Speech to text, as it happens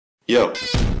Yo.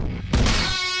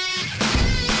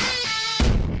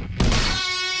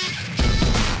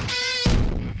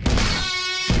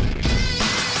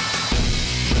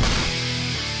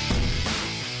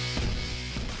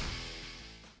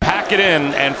 Pack it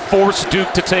in and force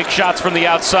Duke to take shots from the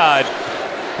outside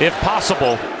if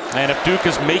possible. And if Duke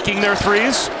is making their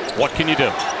threes, what can you do?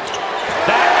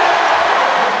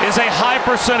 That is a high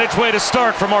percentage way to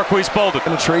start for Marquise Bolden.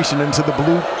 Penetration into the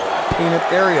blue painted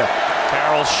area.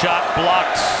 Carroll's shot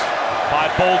blocked by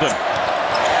Bolden.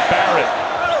 Barrett.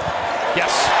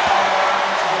 Yes.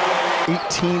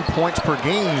 18 points per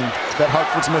game that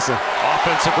Hartford's missing.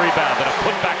 Offensive rebound and a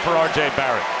putback for R.J.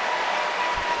 Barrett.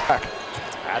 Back.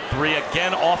 At three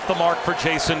again off the mark for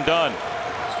Jason Dunn.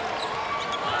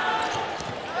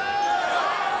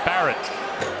 Barrett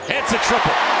hits a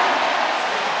triple.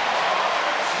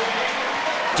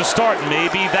 To start,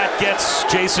 maybe that gets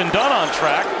Jason Dunn on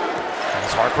track.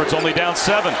 As Hartford's only down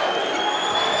 7.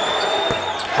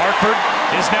 Hartford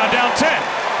is now down 10.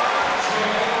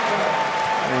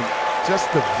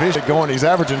 Just the vision going. He's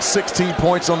averaging 16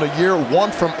 points on the year,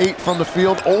 1 from 8 from the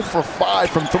field, 0 for 5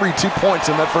 from 3, 2 points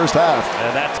in that first half.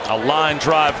 And that's a line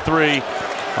drive 3,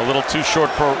 a little too short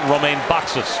for Romain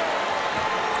Boxes.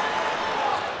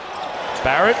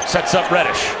 Barrett sets up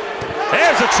Reddish.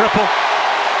 There's a triple.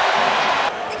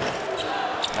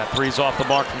 That three's off the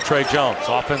mark from Trey Jones.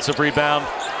 Offensive rebound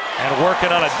and working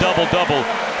on a double-double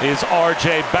is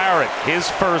R.J. Barrett, his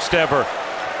first ever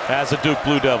as a Duke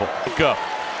Blue Devil. Go.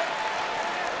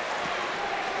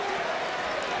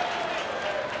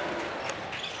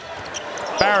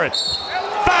 Barrett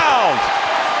fouled.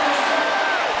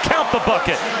 Count the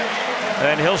bucket.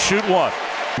 And he'll shoot one.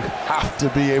 You have to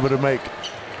be able to make,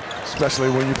 especially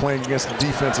when you're playing against a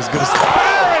defense as good as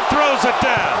Barrett throws it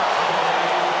down.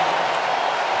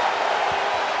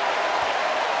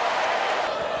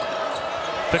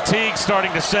 Fatigue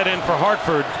starting to set in for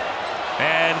Hartford.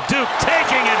 And Duke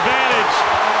taking advantage.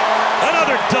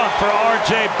 Another dunk for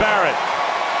R.J. Barrett.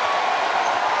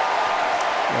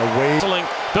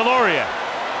 Deloria.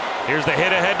 Here's the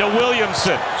hit ahead to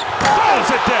Williamson. Throws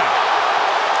it down.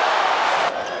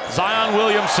 Zion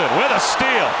Williamson with a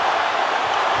steal.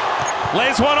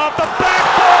 Lays one off the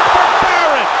backboard for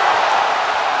Barrett.